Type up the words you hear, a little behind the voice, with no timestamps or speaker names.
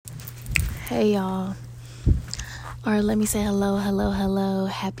Hey y'all, or let me say hello,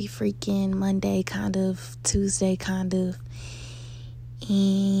 happy freaking Monday, kind of, Tuesday, kind of,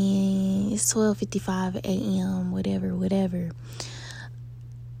 and it's 12:55 a.m., whatever,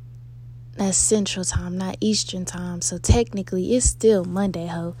 that's Central Time, not Eastern Time, so technically, it's still Monday,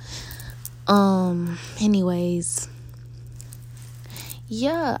 ho. Anyways,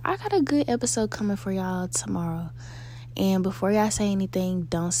 yeah, I got a good episode coming for y'all tomorrow. And before y'all say anything,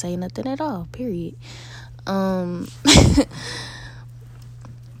 don't say nothing at all, period. I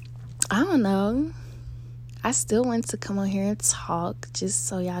don't know. I still want to come on here and talk just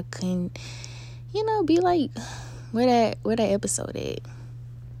so y'all can, be like, where that episode at?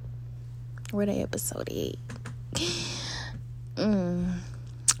 I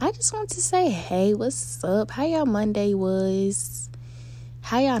just want to say, hey, what's up? How y'all Monday was?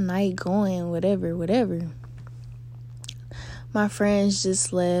 How y'all night going? Whatever. My friends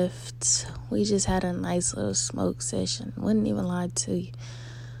just left. We just had a nice little smoke session. Wouldn't even lie to you.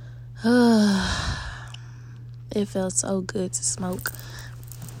 It felt so good to smoke.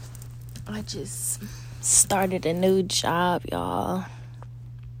 I just started a new job, y'all.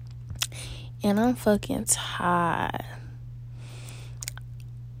 And I'm fucking tired.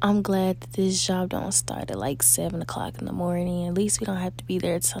 I'm glad that this job don't start at like 7 o'clock in the morning. At least we don't have to be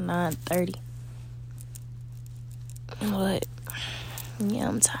there till 9:30. But yeah,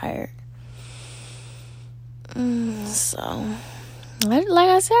 I'm tired. So, like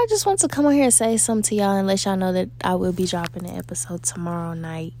I said, I just want to come on here and say something to y'all and let y'all know that I will be dropping an episode tomorrow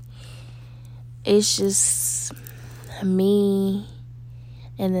night. It's just me,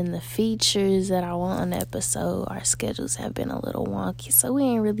 and then the features that I want on the episode, our schedules have been a little wonky, so we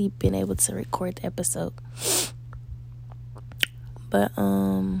ain't really been able to record the episode. But,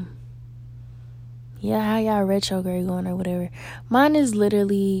 yeah, how y'all retrograde going or whatever. Mine is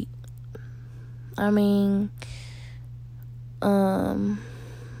literally,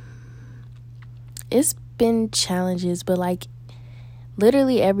 it's been challenges, but like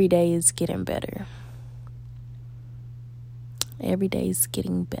literally every day is getting better. Every day is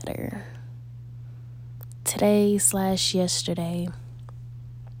getting better. Today/yesterday,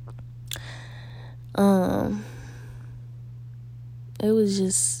 it was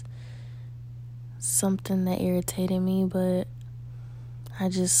just something that irritated me, but I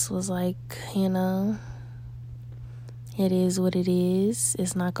just was like, it is what it is.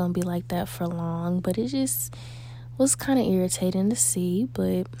 It's not gonna be like that for long, but it just was kind of irritating to see.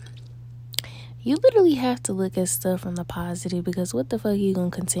 But you literally have to look at stuff from the positive, because what the fuck you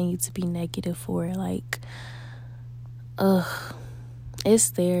gonna continue to be negative for? Like, it's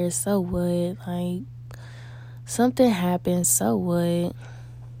there, so what? Like, something happened, so what?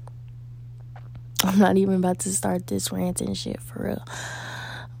 I'm not even about to start this rant and shit for real.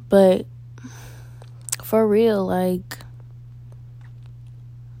 But for real, like,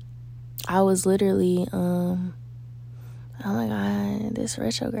 I was literally, oh my God, this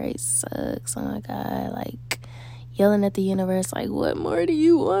retrograde sucks. Oh my God, like, yelling at the universe, like, what more do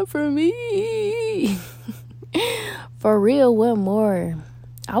you want from me? For real, what more?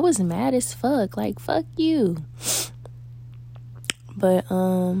 I was mad as fuck, like, fuck you. But,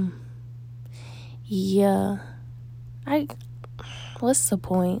 yeah, what's the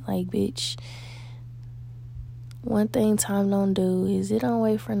point? Like, bitch, one thing time don't do is it don't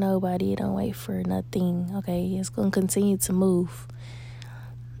wait for nobody. It don't wait for nothing, okay? It's going to continue to move.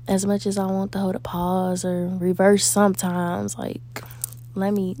 As much as I want to hold a pause or reverse sometimes, like,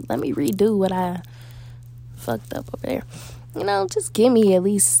 let me redo what I fucked up over there. Just give me at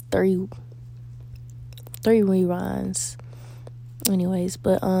least three rewinds. Anyways,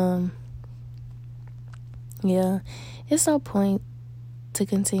 but, yeah, it's no point to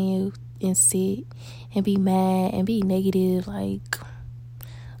continue and sit and be mad and be negative. Like,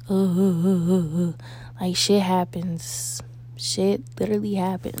 like, shit happens. Shit literally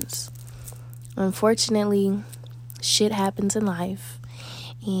happens. Unfortunately, shit happens in life,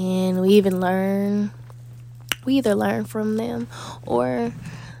 and we either learn from them, or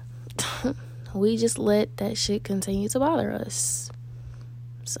we just let that shit continue to bother us.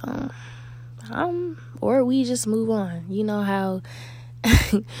 So, or we just move on. You know how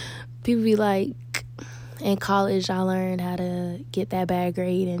people be like, in college, I learned how to get that bad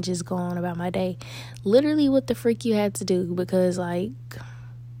grade and just go on about my day. Literally what the freak you had to do, because, like,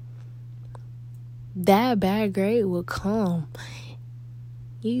 that bad grade will come.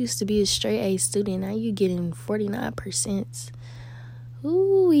 You used to be a straight A student. Now you getting 49%.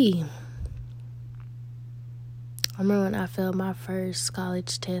 Ooh-wee. I remember when I failed my first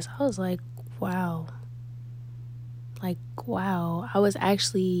college test, I was like, wow. I was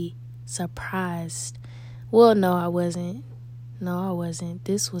actually surprised. Well, no, I wasn't.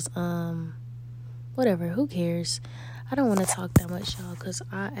 This was, whatever, who cares? I don't want to talk that much, y'all, because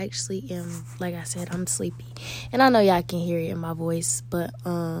I actually am, like I said, I'm sleepy. And I know y'all can hear it in my voice, but,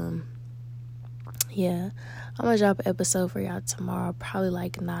 yeah. I'm going to drop an episode for y'all tomorrow, probably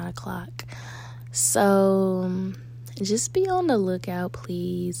like 9 o'clock. So, just be on the lookout,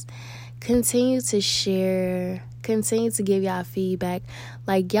 please. Continue to share. Continue to give y'all feedback.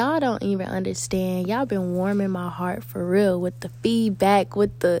 Like, y'all don't even understand. Y'all been warming my heart for real with the feedback,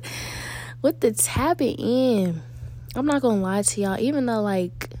 with the tapping in. I'm not gonna lie to y'all, even though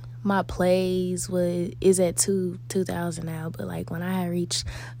like my plays is at 2,000 now, but like when I had reached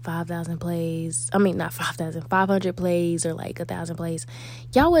 5,000 plays, I mean not 5,000, 500 plays or like 1,000 plays,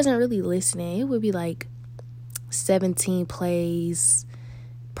 y'all wasn't really listening. It would be like 17 plays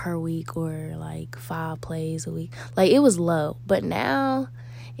per week or like 5 plays a week. Like, it was low, but now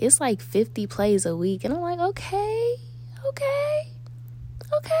it's like 50 plays a week, and I'm like, okay.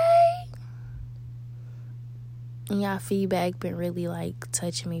 And y'all feedback been really like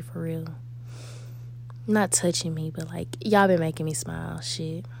touching me for real. Not touching me, but like y'all been making me smile.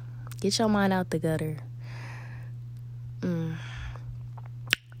 Shit, get your mind out the gutter.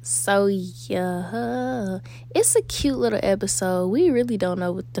 So yeah, it's a cute little episode. We really don't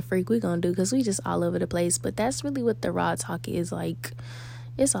know what the freak we gonna do because we just all over the place, but that's really what the raw talk is. Like,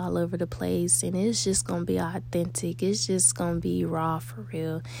 it's all over the place, and it's just gonna be authentic. It's just gonna be raw for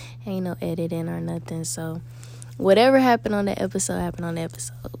real. Ain't no editing or nothing. So whatever happened on the episode happened on the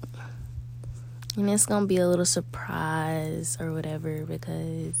episode, and it's gonna be a little surprise or whatever,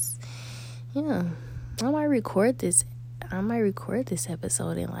 because I might record this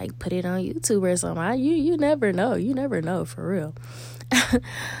episode and like put it on YouTube or something. You never know for real.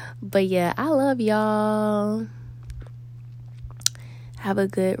 But yeah, I love y'all. Have a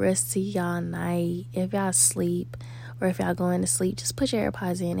good rest of y'all night. If y'all sleep or if y'all going to sleep, just put your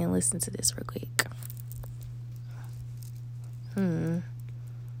AirPods in and listen to this real quick.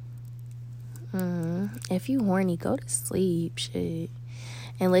 If you horny, go to sleep. Shit.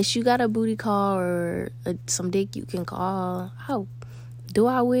 Unless you got a booty call or some dick you can call. Do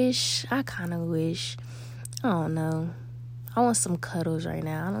I wish? I kind of wish. I don't know. I want some cuddles right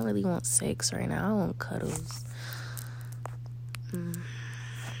now. I don't really want sex right now. I want cuddles.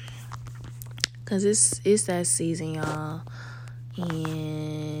 Because it's that season, y'all.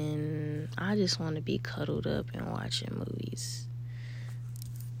 And I just want to be cuddled up and watching movies.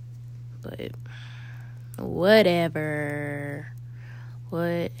 But whatever.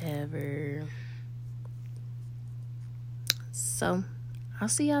 So, I'll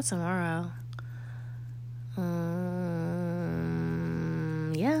see y'all tomorrow.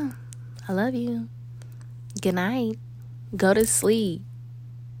 Yeah. I love you. Good night. Go to sleep.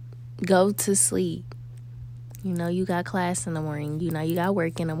 You got class in the morning. You got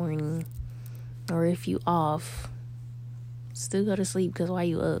work in the morning. Or if you off, still go to sleep, because why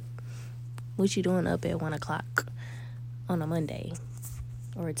you up? What you doing up at 1 o'clock on a Monday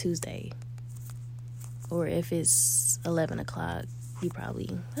or a Tuesday? Or if it's 11 o'clock, you probably,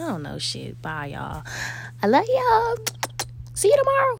 I don't know, shit. Bye, y'all. I love y'all. See you tomorrow.